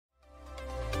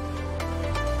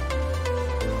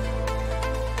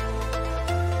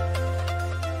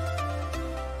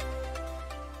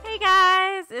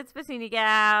it's Bikini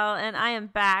Gal, and I am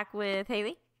back with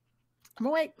Haliee. I'm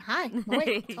awake. Hi, I'm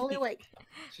awake. Totally awake.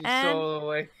 She's so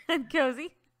awake. And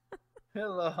Cozy.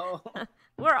 Hello.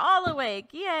 We're all awake.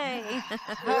 Yay.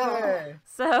 Yay.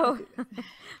 So,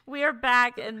 we are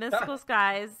back in mystical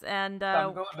skies, and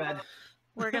I'm going to bed.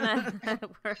 we're gonna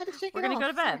we're gonna go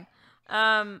to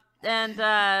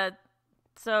bed.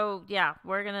 So yeah,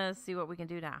 we're gonna see what we can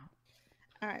do now.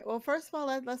 All right. Well, first of all,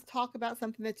 let's talk about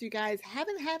something that you guys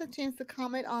haven't had a chance to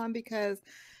comment on because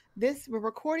we're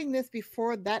recording this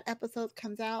before that episode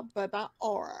comes out, but about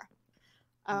aura.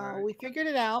 Right. We figured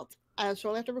it out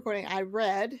shortly after recording. I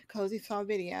read Cozy saw a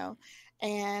video,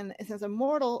 and since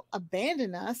Immortal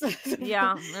abandoned us,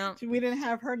 Yeah. we didn't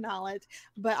have her knowledge.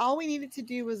 But all we needed to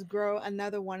do was grow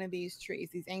another one of these trees,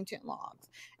 these ancient logs.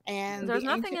 And there's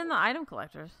nothing in the item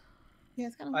collectors. Yeah,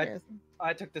 it's kind of weird.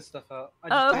 I took this stuff out.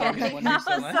 Okay. I was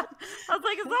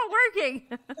like, it's not working.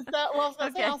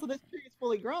 Also, this tree is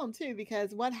fully grown too,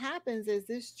 because what happens is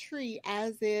this tree,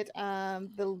 as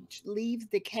the leaves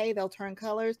decay, they'll turn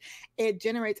colors. It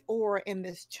generates aura in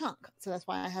this chunk. So that's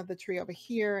why I have the tree over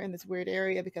here in this weird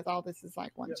area, because all this is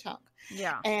like one chunk.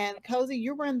 Yeah. And Cozy,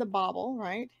 you're wearing the bauble,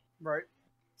 right? Right.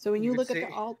 So when you look at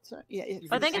the altar,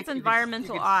 I think it's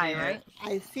environmental eye, right?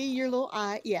 I see your little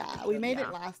eye. Yeah, we made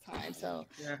it last time. So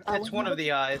yeah, it's one of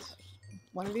the eyes.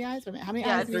 One of the eyes? How many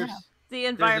eyes do you have? The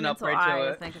environmental eye,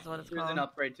 I think is what it's called. There's an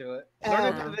upgrade to it.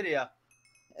 Learn it from the video.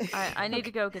 I need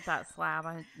to go get that slab.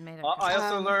 I made it. I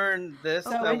also learned this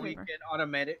that we can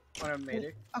automate it.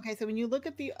 Okay, so when you look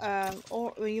at the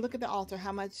altar,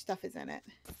 how much stuff is in it?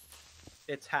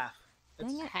 It's half.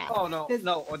 It's half. Oh no,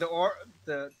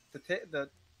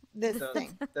 This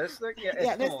thing. This thing?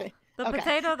 Yeah, this thing. The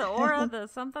potato, the aura, the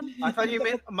something? I thought you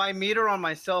meant my meter on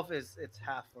myself it's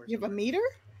half. Or you have a meter?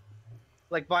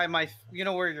 Like by my,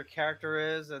 where your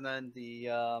character is, and then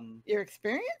the your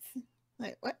experience?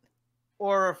 Like what?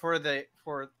 Or for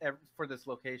this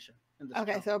location.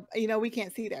 Okay, so we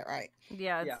can't see that, right?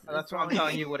 Yeah. That's what I'm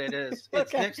telling you what it is.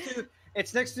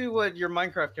 It's next to what your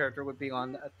Minecraft character would be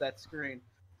on that screen.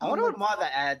 I wonder what mod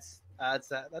that adds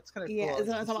that. That's kind of cool. Yeah, is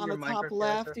it on the top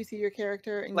left? You see your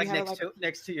character, and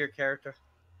next to your character.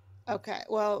 Okay,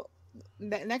 well,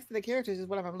 next to the characters is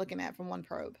what I'm looking at from one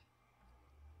probe.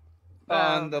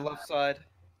 On the left side.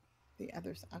 The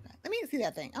other side. Okay, let me see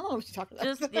that thing. I don't know what you're talking about.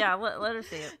 Just let her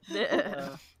see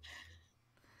it.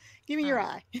 Give me your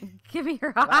eye. Give me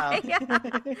your eye.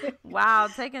 Wow,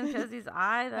 taking Cozy's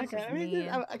eye. That's okay. Just mean.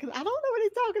 I don't know what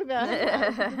he's talking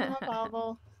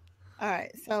about. All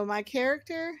right, so my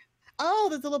character. Oh,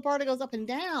 there's a little bar that goes up and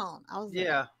down.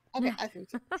 Yeah. Okay, I see.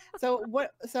 So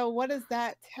what does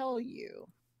that tell you?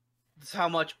 It's how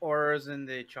much aura is in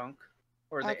the chunk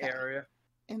or the area.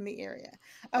 In the area.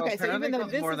 Okay, so even though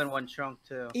this more than one chunk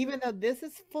too. Even though this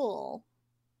is full,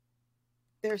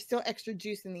 there's still extra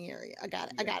juice in the area. I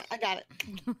got it.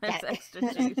 That's extra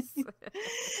juice.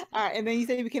 All right, and then you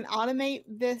said we can automate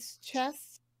this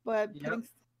chest, but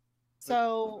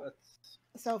so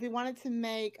if we wanted to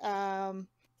make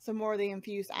some more of the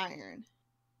infused iron.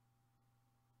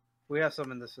 We have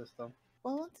some in the system.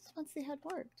 Well, let's see how it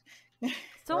worked.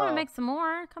 Still want to make some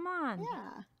more? Come on.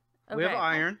 Yeah. Okay. We have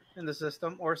iron in the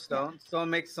system or stone. Stone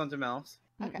makes something else.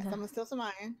 Okay, so I'm gonna steal some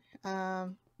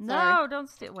iron. No, don't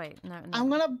steal. Wait, no. I'm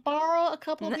gonna borrow a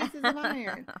couple of pieces of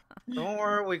iron. Don't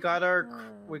worry, we got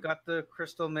the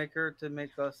crystal maker to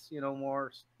make us,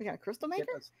 more. We got a crystal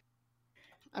maker.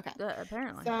 Okay.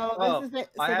 Apparently. So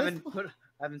I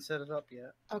haven't set it up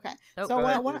yet. Okay. Nope.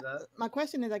 So my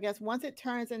question is, I guess, once it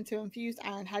turns into infused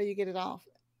iron, how do you get it off?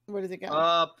 Where does it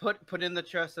go? Put in the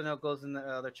chest, and it goes in the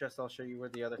other chest. I'll show you where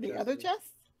the other chest. The other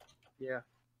chest? Yeah.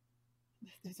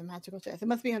 There's a magical chest. It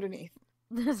must be underneath.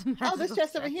 This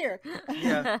chest over here.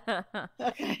 Yeah.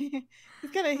 Okay.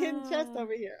 It's got a hidden chest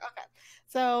over here. Okay.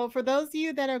 So for those of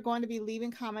you that are going to be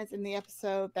leaving comments in the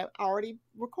episode that already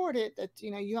recorded, that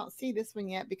you don't see this one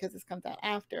yet because this comes out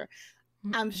after.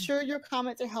 I'm sure your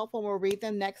comments are helpful. We'll read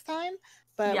them next time,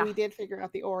 but we did figure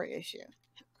out the aura issue.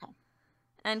 Okay.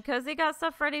 And Cozy got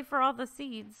stuff ready for all the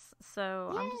seeds,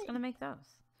 so I'm just gonna make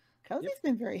those. Cozy's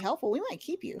been very helpful. We might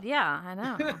keep you. Yeah, I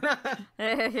know.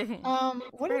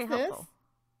 What is this? Helpful.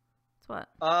 It's what?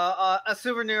 A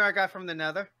souvenir I got from the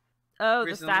nether. Oh,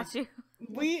 recently. the statue.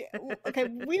 We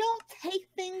don't take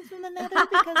things from the nether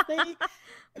because they.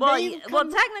 Well,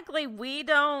 technically we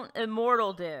don't.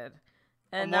 Immortal did.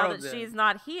 And now that she's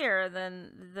not here,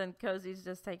 then Cozy's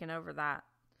just taken over that.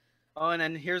 Oh, and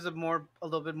then here's a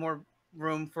little bit more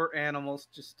room for animals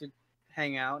just to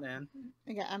hang out in.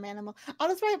 I got an animal. Oh,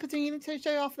 that's right. But you need to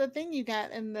show off the thing you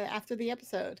got after the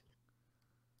episode.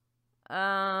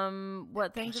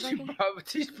 What thing did I get?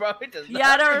 She probably does not. Yeah,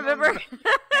 I don't remember.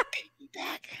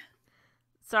 Piggyback.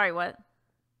 Sorry, what?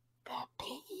 That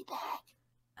piggyback.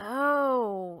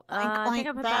 Oh, I think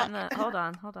I put that in the. Hold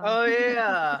on. Oh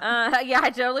yeah. Yeah,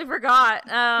 I totally forgot.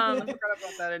 I forgot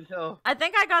about that until. I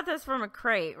think I got this from a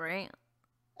crate, right?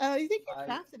 Oh, you think you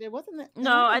crafted it? Wasn't it?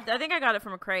 No, I think I got it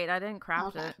from a crate. I didn't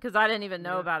craft it because I didn't even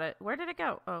know Yeah. about it. Where did it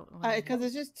go? Oh, because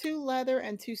it's just 2 leather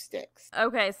and 2 sticks.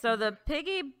 Okay, so the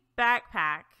piggy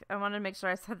backpack. I wanted to make sure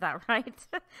I said that right.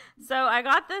 So I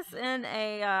got this in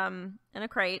a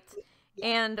crate,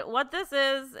 and what this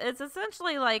is, it's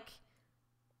essentially like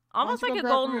almost like a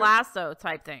golden lasso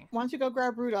type thing. Why don't you go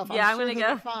grab Rudolph? Yeah, I'm sure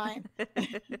gonna go. Fine.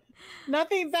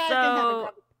 Nothing bad.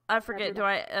 So I forget. Do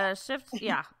I shift?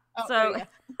 Yeah. Oh, so.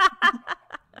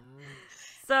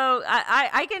 So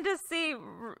I can just see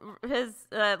his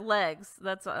legs.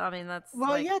 That's that's. Well,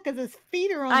 like, yeah, because his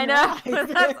feet are on. I know.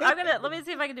 I'm let me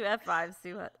see if I can do F5.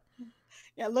 See what.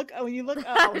 Yeah, look. Oh, you look.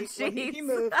 Oh, he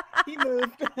moved. He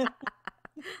moved.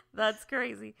 That's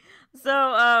crazy.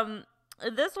 So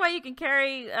this way you can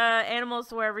carry animals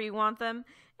to wherever you want them,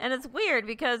 and it's weird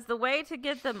because the way to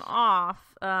get them off,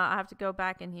 I have to go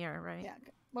back in here, right? Yeah.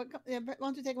 Why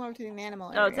don't you take them over to the animal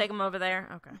area? Oh, take them over there.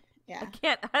 Okay.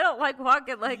 Yeah. I don't like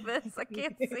walking like this. I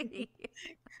can't see.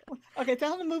 Okay,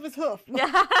 tell him to move his hoof.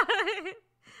 Yeah.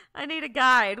 I need a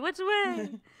guide. Which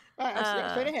way? All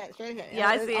right, straight ahead. Yeah,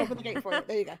 I see. Open the gate for you.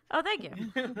 There you go. Oh, thank you.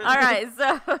 All right,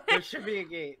 so There should be a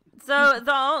gate. So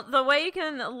the way you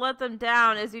can let them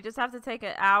down is you just have to take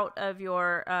it out of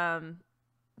your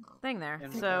thing there.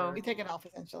 So you take it off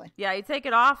essentially. Yeah, you take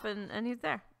it off and he's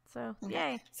there. So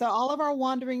okay. Yay. So all of our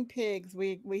wandering pigs,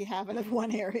 we have it in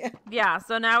one area. Yeah.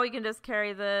 So now we can just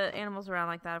carry the animals around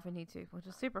like that if we need to, which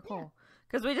is super cool.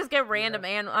 Because we just get random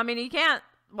animals. I mean, you can't.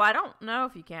 Well, I don't know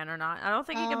if you can or not. I don't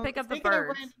think you can pick up the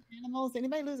birds. Of random animals,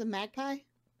 anybody lose a magpie?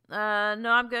 No,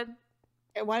 I'm good.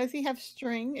 Why does he have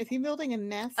string? Is he building a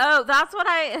nest? Oh, that's what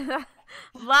I.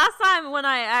 Last time when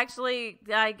I actually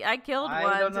I killed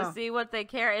one to see what they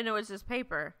carry, and it was just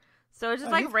paper. So it's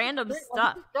just like random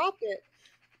stuff. He dropped it.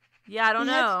 Yeah, I don't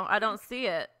know. I don't see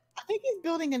it. I think he's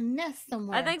building a nest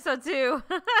somewhere. I think so too.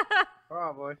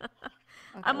 Probably.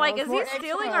 Okay, I'm like, is he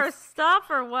stealing our stuff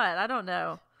or what? I don't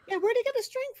know. Yeah, where'd he get the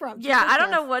string from? Yeah, I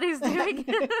don't know what he's doing.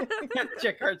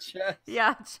 Check our chest.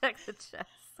 Yeah, check the chest.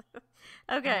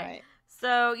 Okay. Right.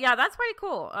 So, yeah, that's pretty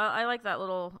cool. I like that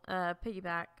little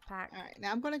piggyback pack. All right.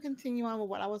 Now I'm going to continue on with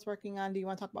what I was working on. Do you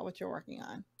want to talk about what you're working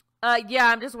on? Yeah,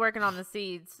 I'm just working on the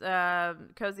seeds.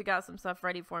 Cozy got some stuff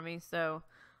ready for me, so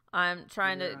I'm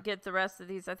trying to get the rest of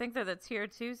these. I think they're the tier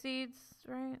 2 seeds,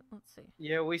 right? Let's see.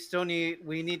 Yeah,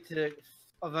 we need to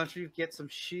eventually get some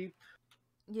sheep.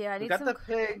 Yeah, I need we got the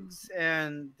pigs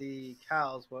and the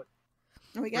cows. What?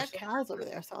 We got cows over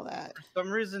there. I saw that. For some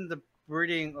reason, the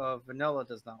breeding of vanilla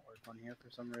does not work on here. For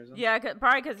some reason. Yeah,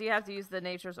 probably because you have to use the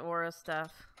nature's aura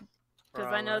stuff.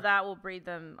 Because I know that will breed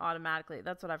them automatically.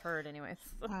 That's what I've heard, anyways.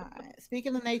 All right.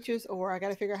 Speaking of nature's aura, I got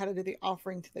to figure out how to do the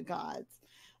offering to the gods.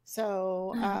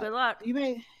 So good luck. You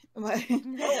may.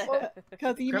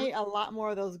 Because you made a lot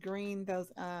more of those green, what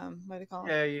do they call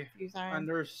them? Yeah, and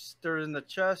they're in the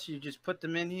chest. You just put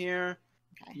them in here.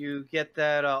 Okay. You get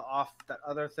that off that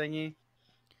other thingy.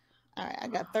 All right, I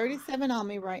got 37 on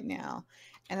me right now,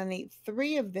 and I need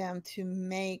 3 of them to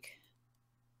make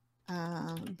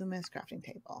Luminous crafting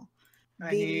table.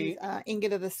 These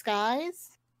ingot of the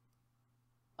skies.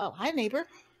 Oh, hi neighbor.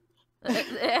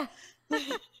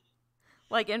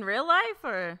 Like in real life,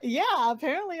 or? Yeah,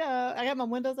 apparently I got my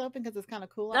windows open because it's kind of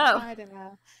cool outside, and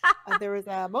there was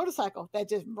a motorcycle that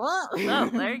just burned. Oh,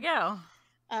 there you go.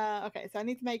 Okay, so I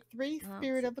need to make 3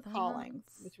 Spirit of the Callings,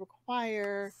 which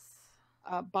require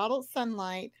bottled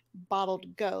sunlight,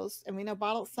 bottled ghost, and we know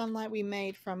bottled sunlight we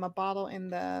made from a bottle in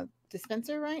the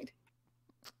dispenser, right?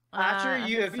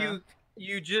 Actually,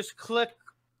 you just click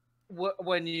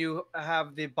when you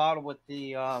have the bottle with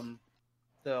the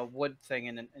wood thing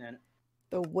in it.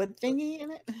 The wood thingy in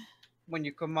it? When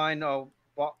you combine,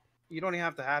 you don't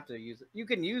even have to use it. You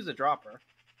can use a dropper.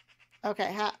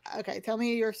 Okay, okay. Tell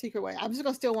me your secret way. I'm just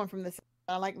gonna steal one from this.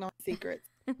 I like knowing secrets.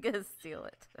 I'm gonna steal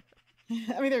it.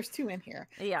 I mean, there's 2 in here.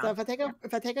 Yeah. So if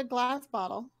I take a glass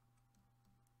bottle,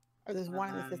 or there's 1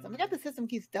 in the system. I got the system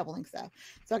keeps doubling stuff.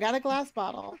 So I got a glass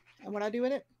bottle, and what I do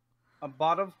with it? A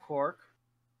bottle of cork.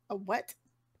 A what?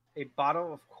 A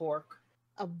bottle of cork.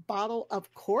 A bottle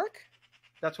of cork?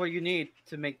 That's what you need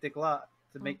to make the glass.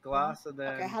 To make glass, and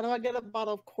then. Okay, how do I get a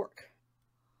bottle of cork?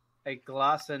 A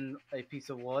glass and a piece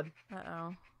of wood.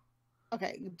 Uh-oh.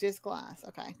 Okay, just glass.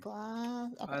 Okay,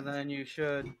 glass. Okay. And then you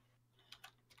should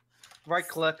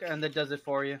right-click, and it does it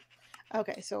for you.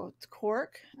 Okay, so it's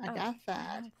cork. I Oh, got I that.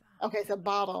 had that. Okay, it's a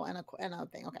bottle and a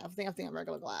thing. Okay, I'm thinking of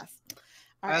regular glass.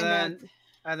 All right,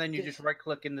 And then you just- just right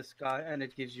click in the sky and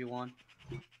it gives you one.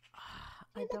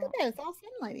 I look don't. at that. It's all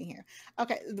sunlighting here.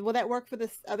 Okay, will that work for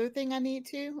this other thing I need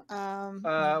to?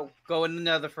 Go in the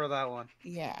nether for that one.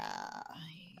 Yeah.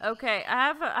 Okay,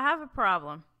 I have a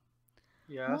problem.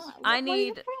 Yes. I What is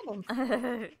need the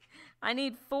problem? I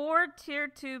need 4 tier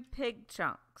 2 pig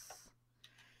chunks.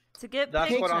 To get That's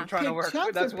pig what I'm chunks. trying to Pig work.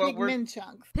 chunks That's or what we're pigmen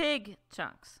chunks. Pig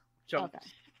chunks. jump. Okay.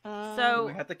 So-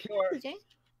 We have to kill her. Okay.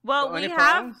 Well, So we any have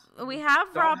problems?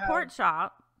 raw Don't have- pork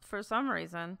chop for some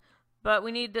reason, but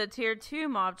we need a tier 2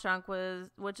 mob chunk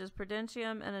which is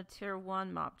Prudentium and a tier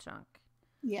 1 mob chunk.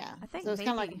 Yeah. I think so. It's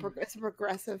kind of like maybe- it's a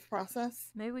progressive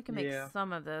process. Maybe we can make Yeah.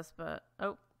 some of this, but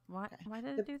why Okay. why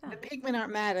did The, it do the that? pigmen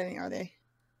aren't mad at me, are they?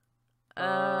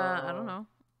 I don't know.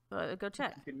 Go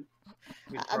check. You can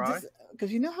I'm try. just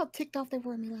because you know how ticked off they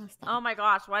were at me last time. Oh my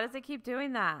gosh, why does it keep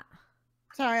doing that?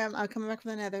 Sorry, I'm coming back from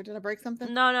the nether. Did I break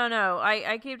something? No.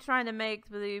 I keep trying to make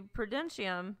the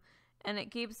Prudentium, and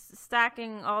it keeps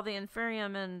stacking all the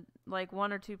Inferium in like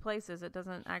 1 or 2 places. It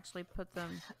doesn't actually put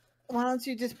them. Why don't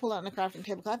you just pull out on the crafting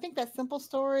table? 'Cause I think that simple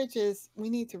storage is. We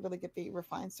need to really get the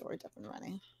refined storage up and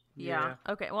running. Yeah.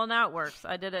 Okay. Well, now it works.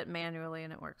 I did it manually,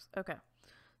 and it works. Okay.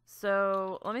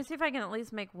 So let me see if I can at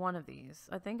least make one of these.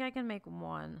 I think I can make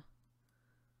one,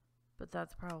 but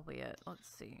that's probably it. Let's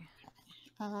see.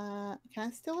 Can I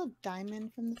steal a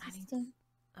diamond from the I need- system?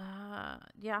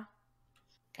 Yeah.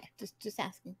 Okay, just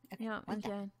asking. Okay, Yeah, one we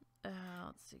second. can.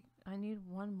 Let's see. I need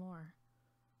one more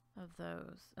of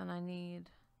those, and I need.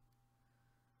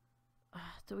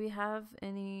 Do we have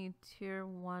any tier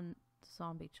 1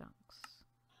 zombie chunks?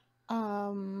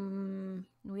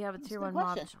 We have a That's a tier good 1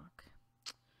 mob question. chunk.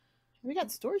 We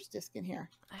got storage disk in here.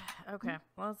 Okay,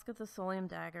 well, let's get the Solium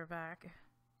dagger back.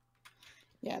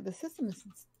 Yeah, the system is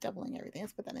doubling everything.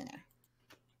 Let's put that in there.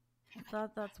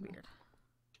 That's weird.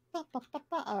 All right.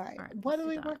 All right, What let's are do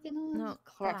we that. working on? No,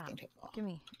 Crafting that. table.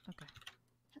 Gimme. Okay.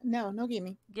 No,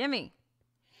 gimme. Gimme.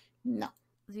 No.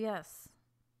 Yes.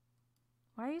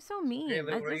 Why are you so mean?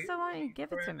 Haley, I what are just you- don't want you to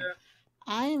give it to me.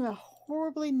 I am a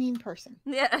horribly mean person.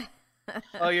 Yeah.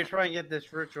 Oh, you're trying to get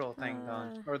this ritual thing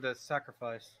done, or the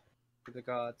sacrifice to the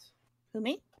gods. Who,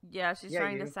 me? Yeah, she's Yeah,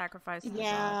 trying you. to sacrifice. to the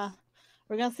Yeah. gods.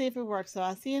 We're gonna see if it works. So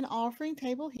I see an offering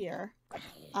table here.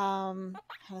 How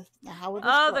would this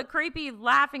Oh, the work? creepy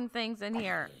laughing things in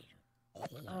here.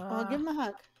 Well, give him a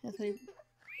hug. That's what he...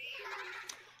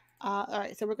 all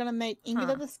right, so we're gonna make ingot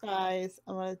Huh. of the skies.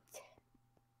 I'm gonna.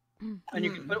 And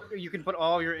you can put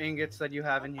all your ingots that you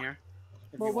have in here.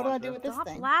 if Well, you what do I want do to. with this Stop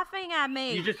thing? laughing at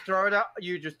me. You just throw it out.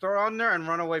 You just throw it on there and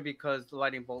run away because the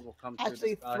lightning bolt will come. through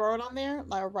Actually, the sky. throw it on there.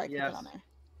 Like right click Yes. it on there.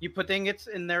 You put the ingots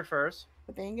in there first,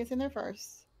 Put the ingots in there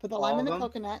first. Put the All lime of in the them?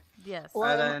 coconut. Yes. Or-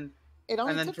 and then It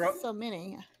only then took throw- so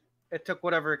many. it took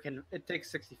whatever it can. It takes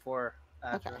 64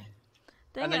 after, Okay.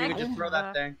 Dang and then it, you I can just throw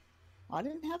that thing I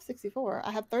didn't have 64.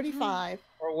 I have 35,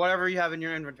 or whatever you have in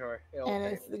your inventory. It'll and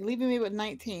take. it's leaving me with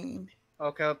 19.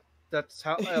 Okay, that's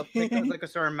how it'll take like a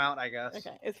certain amount, I guess.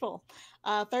 Okay, it's full.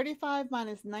 35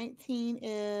 minus 19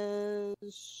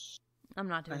 is I'm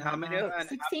not doing And how that many? math. And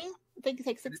 16. I think it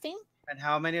takes 16.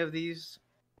 how many of these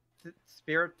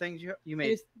spirit things you made?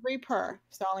 There's 3 per,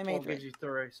 so I only Well, made gives 3. you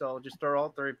 3. So just throw all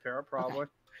 3 pair probably.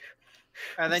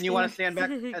 And then you want to stand back.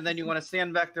 And then you want to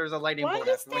stand back. There's a lightning Why are bolt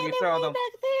you after when standing you throw way them.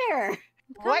 back there?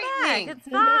 Come Lightning! back, it's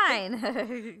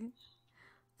fine.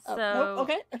 Oh, so nope,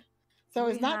 okay. So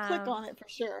we it's not click have- on it for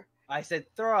sure. I said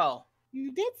throw.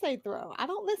 You did say throw. I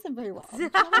don't listen very well.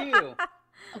 You.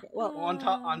 Okay, well, on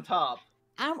top. On top.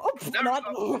 I'm. Oops, Never not.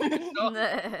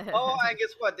 Oh, and guess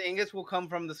what? The ingots will come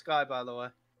from the sky, by the way.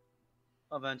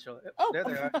 Eventually. Oh, There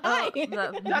they are. hi.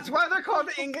 That's why they're called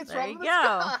the ingots There from you the go.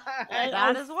 sky.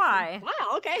 That is why.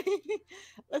 Wow. Okay.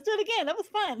 Let's do it again. That was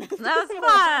fun. That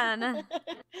was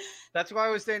fun. That's why I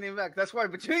was standing back. That's why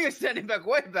Petunia's standing back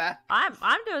way back. I'm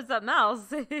doing something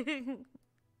else.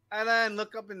 And then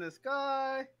look up in the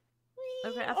sky.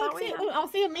 Okay, I thought we had- I'll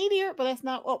see a meteor, but that's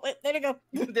not. Oh, wait, there they go.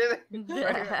 There they-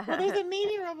 Well, there's a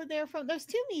meteor over there. There's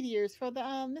 2 meteors for the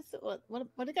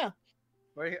where'd it go?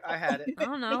 Right here, I had it. I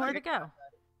don't know where to go.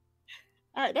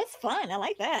 All right, that's fun. I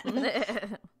like that.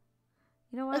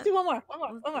 You know what? Let's do one more.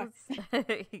 One more.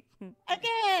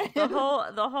 Again.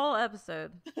 the whole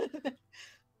episode. One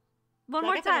Do I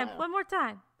more get that time. one? One more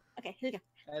time. Okay, here you go.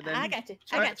 And then I got you.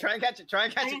 Try and catch it. Try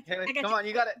and catch I it. got Haley. you. Come on,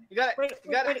 you got it. You got it.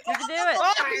 You got it. You can do it.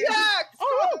 Oh, yes!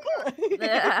 Oh, cool.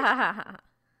 Yeah.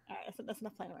 All right, that's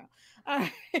enough playing around. All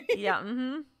right. Yeah.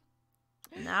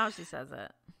 Mm-hmm. Now she says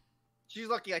it. She's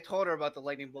lucky I told her about the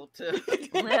lightning bolt too.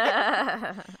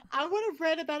 I would have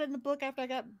read about it in the book after I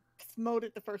got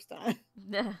smoted the first time.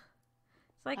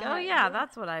 It's like, All oh right, yeah, good.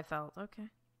 that's what I felt. Okay.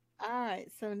 All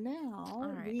right, so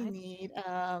now right, we need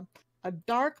a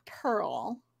dark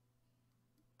pearl.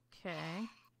 Okay.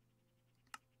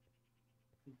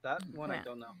 That one I Yeah.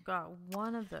 don't know. Got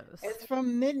one of those. It's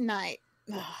from Midnight.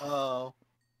 Oh,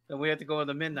 then we have to go to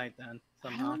the midnight then I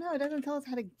somehow. don't know. It doesn't tell us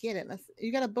how to get it.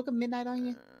 You got a book of Midnight on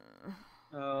you?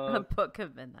 A book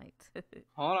of midnight.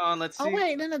 Hold on, let's see. Oh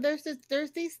wait, no. There's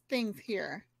these things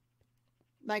here,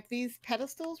 like these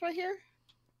pedestals right here.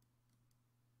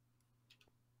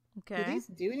 Okay. Do these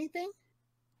do anything?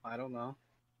 I don't know.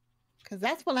 Because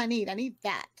that's what I need. I need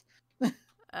that.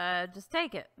 Just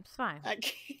take it. It's fine. I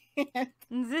can't.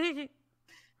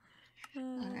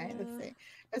 All right, let's see.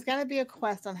 There's got to be a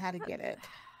quest on how to get it.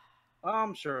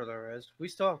 I'm sure there is. We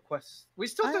still have quests. We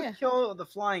still have to yeah. kill the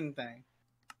flying thing.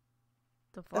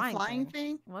 The The flying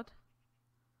thing? What?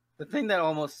 The thing that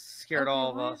almost scared Okay, all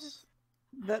of what is us.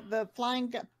 The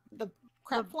flying, the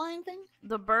crab flying thing?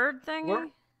 The bird thingy?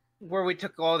 Where we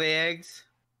took all the eggs.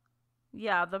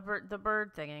 Yeah, the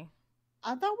bird thingy.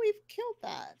 I thought we've killed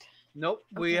that. Nope.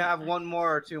 We Okay. have one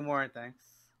more or two more, I think.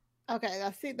 Okay,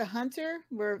 I see the hunter.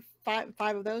 We're five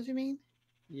of those, you mean?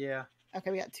 Yeah.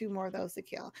 Okay, we got 2 more of those to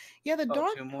kill. Yeah, the Oh,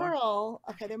 dark 2 more? pearl.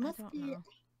 Okay, there I must don't be. know.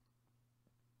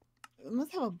 It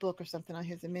must have a book or something on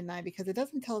here at midnight because it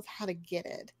doesn't tell us how to get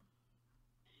it.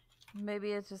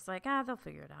 Maybe it's just like, they'll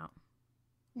figure it out.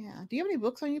 Yeah. Do you have any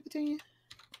books on you, Petunia?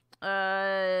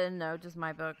 No, just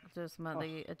my book. Just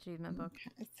the achievement book.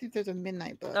 Okay, let's see if there's a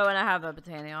midnight book. Oh, and I have a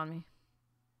Britannia on me.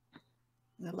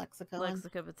 The lexicon.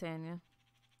 Lexica Britannia.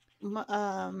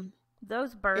 Um,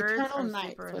 Those birds Eternal are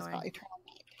Night. super So it's called annoying. Eternal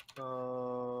Night. I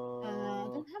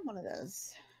Oh. don't have one of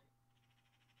those.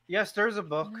 Yes, there's a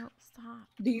book. No, stop.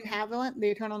 Do you have one? The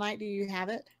Eternal Night? Do you have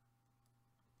it?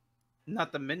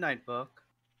 Not the midnight book.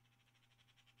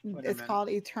 Wait a It's minute. called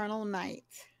Eternal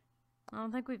Night. I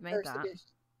don't think we've made First that. edition.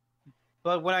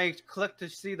 But when I click to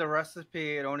see the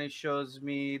recipe, it only shows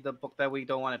me the book that we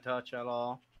don't want to touch at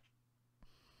all.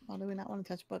 Why do we not want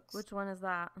to touch books? Which one is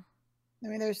that? I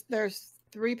mean, there's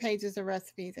 3 pages of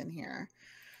recipes in here.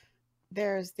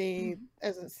 There's the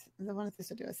one that's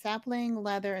to do a sapling,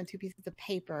 leather, and 2 pieces of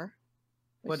paper.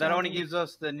 But that only gives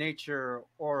us the nature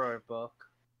aura book.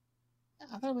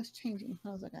 I thought it was changing. I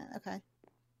was looking at okay.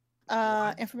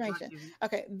 Information.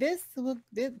 Okay,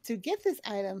 to get this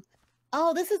item.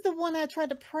 Oh, this is the one I tried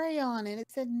to pray on, and it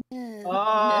said no.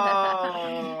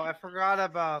 Oh, I forgot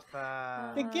about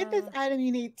that. To get this item,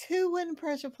 you need 2 wooden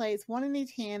pressure plates, 1 in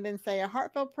each hand, then say a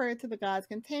heartfelt prayer to the gods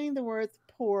containing the words,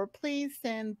 "Poor, please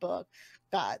send book,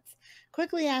 gods."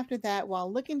 Quickly after that, while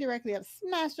looking directly up,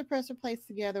 smash the pressure plates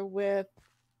together with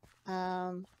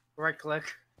Right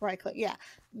click. right click. Yeah,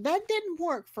 that didn't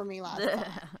work for me last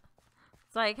time.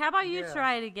 It's like, how about you Yeah.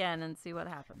 try it again and see what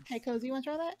happens? Hey, Cozy, you want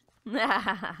to try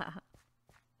that?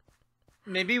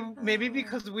 Maybe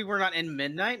because we were not in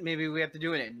midnight, maybe we have to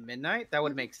do it at midnight. That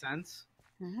would make sense.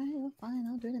 All right, well, fine.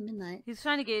 I'll do it at midnight. He's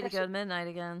trying to get you to go to midnight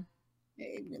again.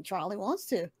 Charlie wants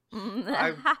to.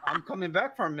 I'm coming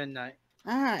back from midnight.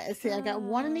 All right, let's see. I got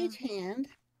 1 in each hand.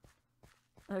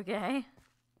 Okay.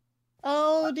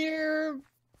 Oh, dear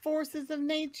forces of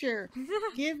nature,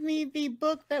 give me the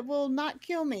book that will not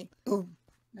kill me. Boom.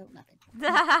 No, nothing.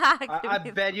 I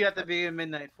bet you have to be at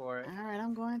midnight for it. All right,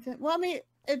 I'm going to. Well, I mean,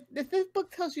 if this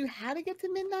book tells you how to get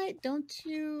to midnight, don't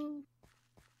you?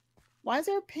 Why is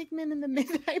there a pigment in the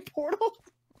midnight portal?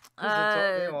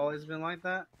 They've always been like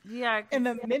that. Yeah. In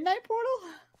the midnight portal?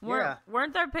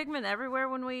 Weren't there pigment everywhere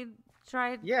when we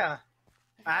tried? Yeah.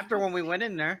 After when we went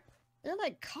in there. They're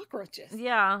like cockroaches.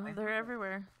 Yeah, they're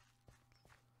everywhere.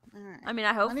 All right. I mean,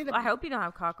 I hope you don't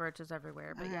have cockroaches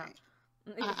everywhere, but All yeah.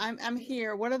 right. I'm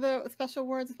here. What are the special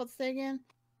words I'm supposed to say again?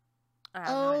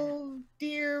 Oh,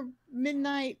 dear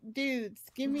midnight dudes,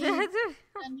 give me.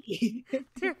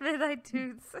 Dear midnight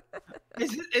dudes.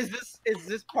 Is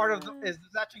this part of the? Is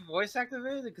this actually voice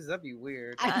activated? Because that'd be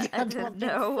weird. I don't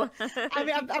know. I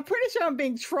mean, I'm pretty sure I'm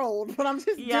being trolled, but I'm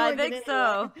just doing I think it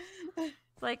so. anyway.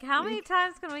 It's like, how many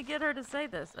times can we get her to say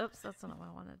this? Oops, that's not what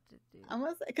I wanted to do.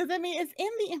 Because I mean, it's in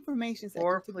the information section.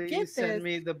 Or please send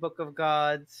me the Book of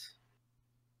Gods.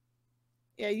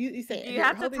 Yeah, you say. Do you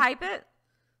have to type it?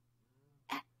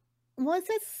 Well, it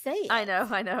says say it. I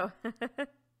know.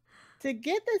 To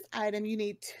get this item, you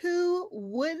need 2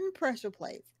 wooden pressure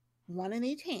plates, 1 in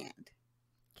each hand.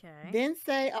 Okay. Then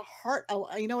say a heart. Oh,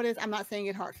 you know what it is? I'm not saying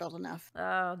it heartfelt enough.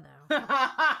 Oh no.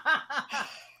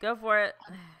 Go for it.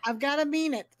 I've got to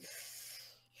mean it.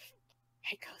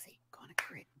 Hey, Cozy, go on a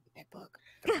crit with that book.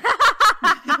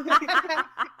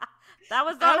 That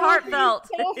was not I will heartfelt.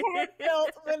 be so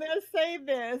heartfelt when I say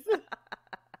this.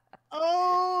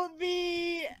 Oh,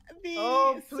 the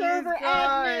Oh, please, server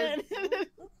God. admin.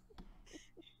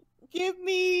 Give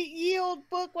me yield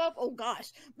book up. Oh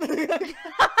gosh.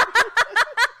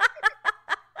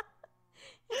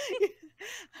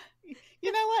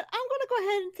 You know what? I'm gonna go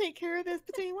ahead and take care of this.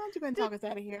 Petunia, why don't you go and talk us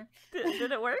out of here?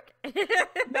 Did it work?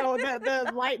 No,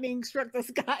 the lightning struck the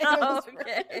sky. Oh,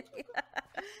 okay.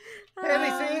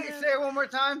 Haley, say it one more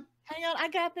time. Hang on, I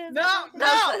got this. No,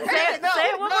 say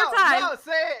it one more time. No,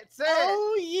 say it.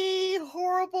 Oh, ye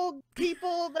horrible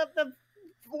people of the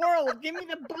world, give me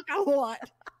the book I want.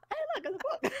 Hey, look, it's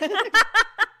a book.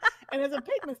 And there's a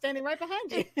pigman standing right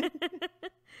behind you. There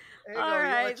you go.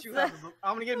 Alright, You have the book.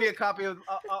 I'm gonna give me a copy of.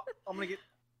 I'm gonna get.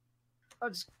 I'll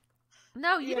just.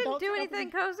 No, you Yeah, didn't don't do tell anything,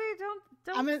 me. Cozy. Don't.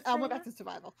 I say went back that. to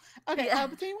survival. Okay, Yeah.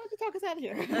 Petunia, why don't you talk us out of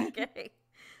here? Okay.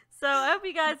 So I hope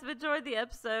you guys have enjoyed the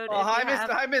episode. Oh, If hi, you have,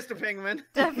 Mr. Penguin.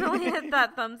 definitely hit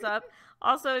that thumbs up.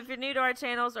 Also, if you're new to our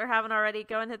channels or haven't already,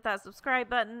 go and hit that subscribe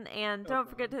button, and don't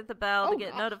forget to hit the bell to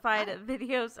get notified of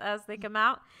videos as they come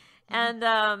out. And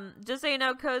just so you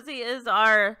know, Cozy is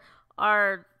our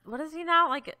what is he now?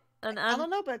 Like an I don't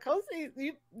know, but Cozy, why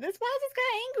is this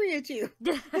guy angry at you?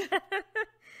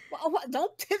 Well,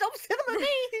 don't sit him with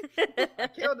me. I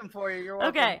killed him for you. You're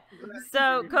welcome. Okay,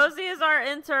 so Cozy is our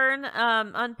intern,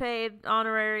 unpaid,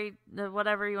 honorary,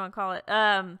 whatever you want to call it.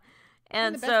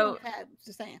 And the best one so, we've had,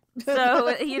 just saying.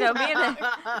 so you know, me and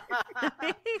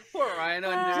Poor Ryan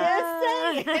on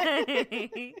Just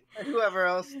saying. and whoever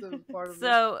else is part of this.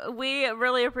 so we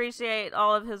really appreciate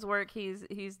all of his work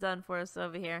he's done for us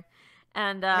over here.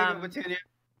 And Petunia.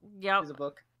 yep, Here's a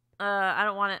book. I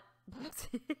don't want it.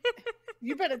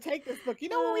 You better take this book. You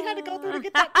know what we had to go through to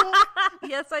get that book?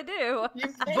 Yes, I do.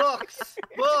 Books.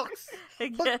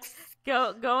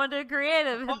 Go into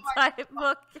creative and type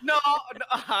book. No,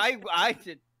 I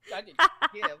did.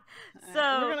 Yeah.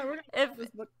 So we're gonna if this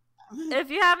book. if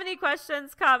you have any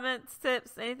questions, comments,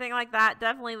 tips, anything like that,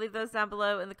 definitely leave those down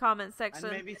below in the comment section.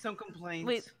 And maybe some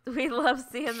complaints. We love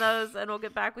seeing those, and we'll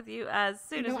get back with you as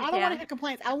soon as we I don't want to can. hear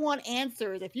complaints. I want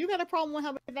answers. If you got a problem with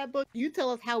how we get that book, you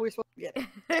tell us how we're supposed to get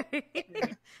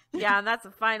it. Yeah, and that's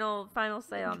a final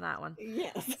say on that one.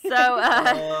 Yes. So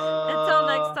until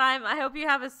next time, I hope you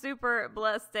have a super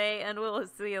blessed day, and we'll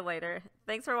see you later.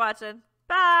 Thanks for watching.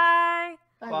 Bye.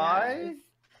 Bye.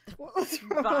 What's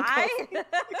wrong with Bye.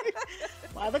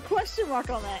 Why the question mark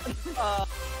on that?